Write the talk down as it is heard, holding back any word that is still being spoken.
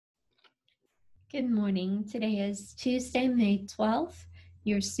Good morning. Today is Tuesday, May 12th.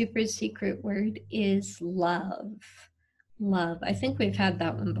 Your super secret word is love. Love. I think we've had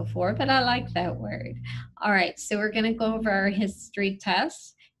that one before, but I like that word. All right, so we're going to go over our history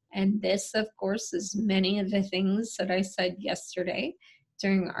test. And this, of course, is many of the things that I said yesterday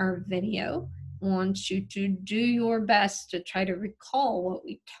during our video. I want you to do your best to try to recall what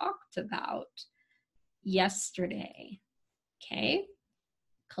we talked about yesterday. Okay?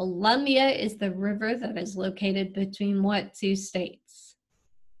 Columbia is the river that is located between what two states?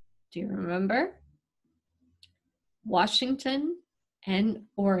 Do you remember? Washington and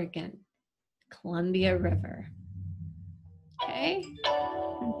Oregon. Columbia River. Okay,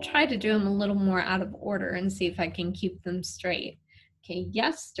 I'll try to do them a little more out of order and see if I can keep them straight. Okay,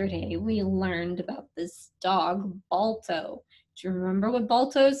 yesterday we learned about this dog, Balto. Do you remember what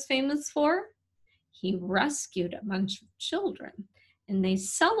Balto is famous for? He rescued a bunch of children, and they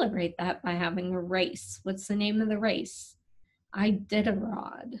celebrate that by having a race. What's the name of the race?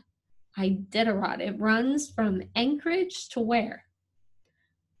 Iditarod. Iditarod. It runs from Anchorage to where?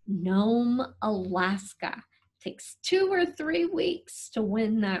 Nome, Alaska. Takes 2 or 3 weeks to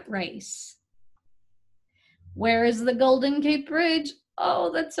win that race. Where is the Golden Gate Bridge?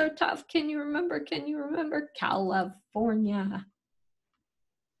 Oh, that's so tough. Can you remember? Can you remember? California.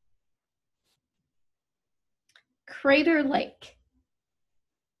 Crater Lake.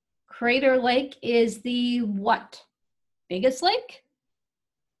 Crater Lake is the what? Biggest lake?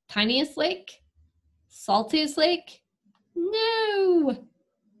 Tiniest lake? Saltiest lake? No,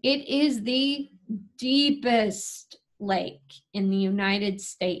 it is the deepest lake in the United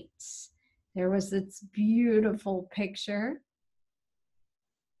States. There was this beautiful picture.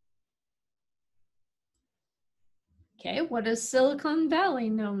 Okay, what is Silicon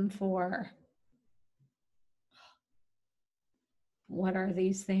Valley known for? What are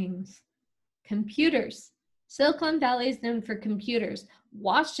these things? Computers. Silicon Valley is known for computers.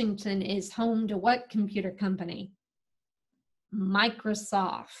 Washington is home to what computer company?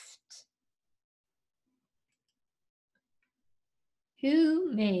 Microsoft.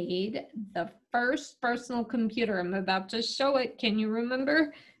 Who made the first personal computer? I'm about to show it. Can you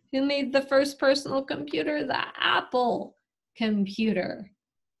remember who made the first personal computer? The Apple computer.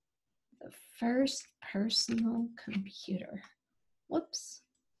 The first personal computer. Whoops.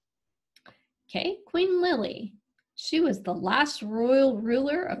 Okay, Queen Lily. She was the last royal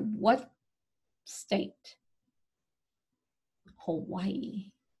ruler of what state?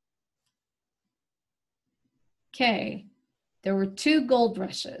 Hawaii. Okay, there were 2 gold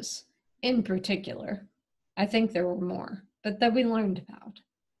rushes in particular. I think there were more, but that we learned about.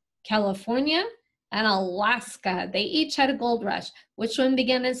 California and Alaska, they each had a gold rush. Which one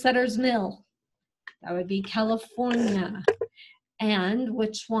began at Sutter's Mill? That would be California. And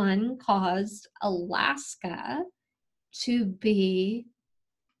which one caused Alaska to be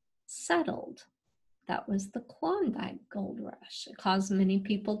settled? That was the Klondike Gold Rush. It caused many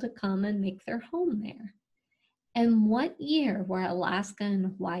people to come and make their home there. And what year were Alaska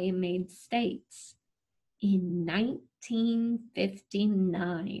and Hawaii made states? In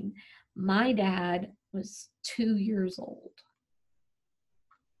 1959. My dad was 2 years old.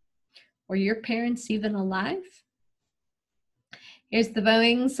 Were your parents even alive? Here's the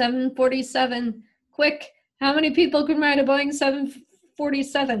Boeing 747. Quick, how many people can ride a Boeing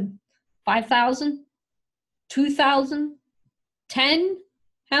 747? 5,000? 2,000? 10?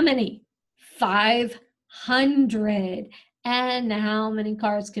 How many? 500. And how many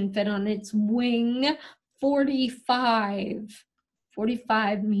cars can fit on its wing? 45.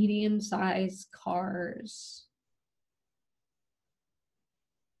 45 medium-sized cars.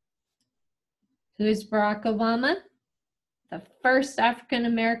 Who is Barack Obama? The first African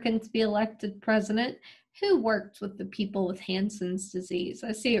American to be elected president who worked with the people with Hansen's disease.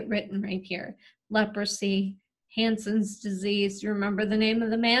 I see it written right here. Leprosy, Hansen's disease. You remember the name of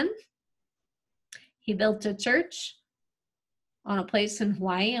the man? He built a church on a place in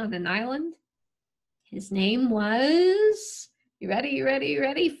Hawaii on an island. His name was, you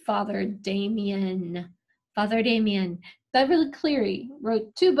ready? Father Damien. Father Damien. Beverly Cleary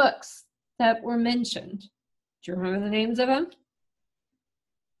wrote 2 books that were mentioned. Do you remember the names of them?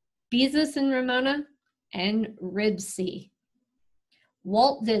 Beezus and Ramona and Ribsy.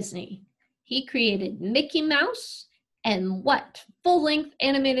 Walt Disney. He created Mickey Mouse and what full-length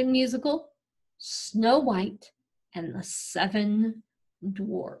animated musical? Snow White and the 7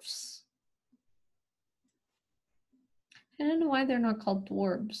 Dwarfs. I don't know why they're not called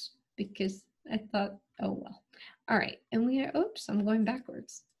dwarves, because I thought, oh well. All right, and we are, oops, I'm going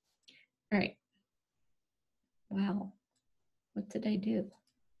backwards. All right. Wow, what did I do?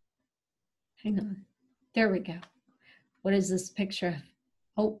 Hang on. There we go. What is this picture of?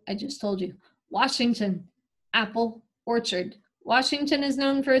 Oh, I just told you. Washington, apple orchard. Washington is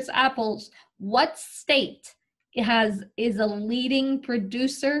known for its apples. What state is a leading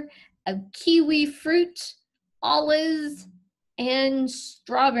producer of kiwi fruit, olives, and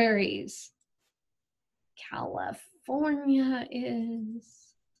strawberries? California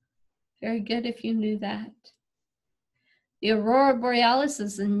is. Very good if you knew that. The aurora borealis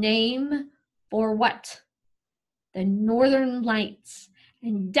is a name for what? The northern lights.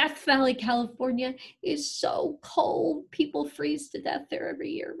 And Death Valley, California is so cold. People freeze to death there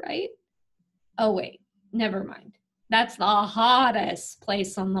every year, right? Oh, wait, never mind. That's the hottest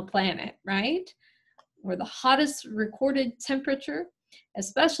place on the planet, right? Or the hottest recorded temperature,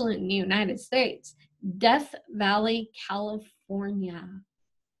 especially in the United States. Death Valley, California.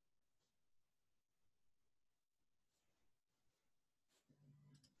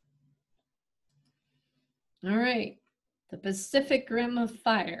 All right, the Pacific Rim of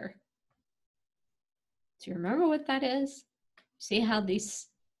Fire. Do you remember what that is? See how these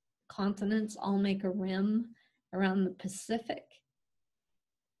continents all make a rim around the Pacific?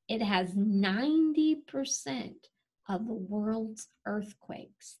 It has 90% of the world's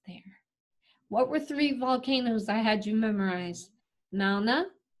earthquakes there. What were 3 volcanoes I had you memorize? Mauna,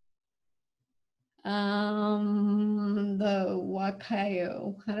 the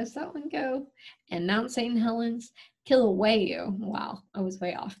Huacayo, how does that one go? And Mount St. Helens, Kilauea. Wow, I was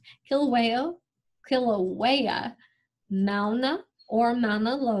way off. Kilauea, Mauna or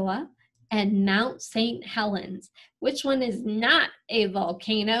Mauna Loa, and Mount St. Helens. Which one is not a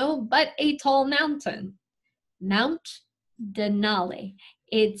volcano, but a tall mountain? Mount Denali.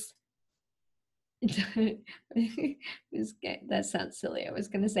 It's that sounds silly. I was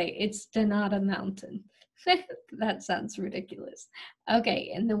going to say it's Denata Mountain. That sounds ridiculous.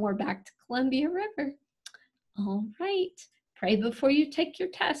 Okay, and then we're back to Columbia River. All right, pray before you take your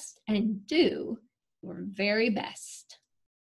test and do your very best.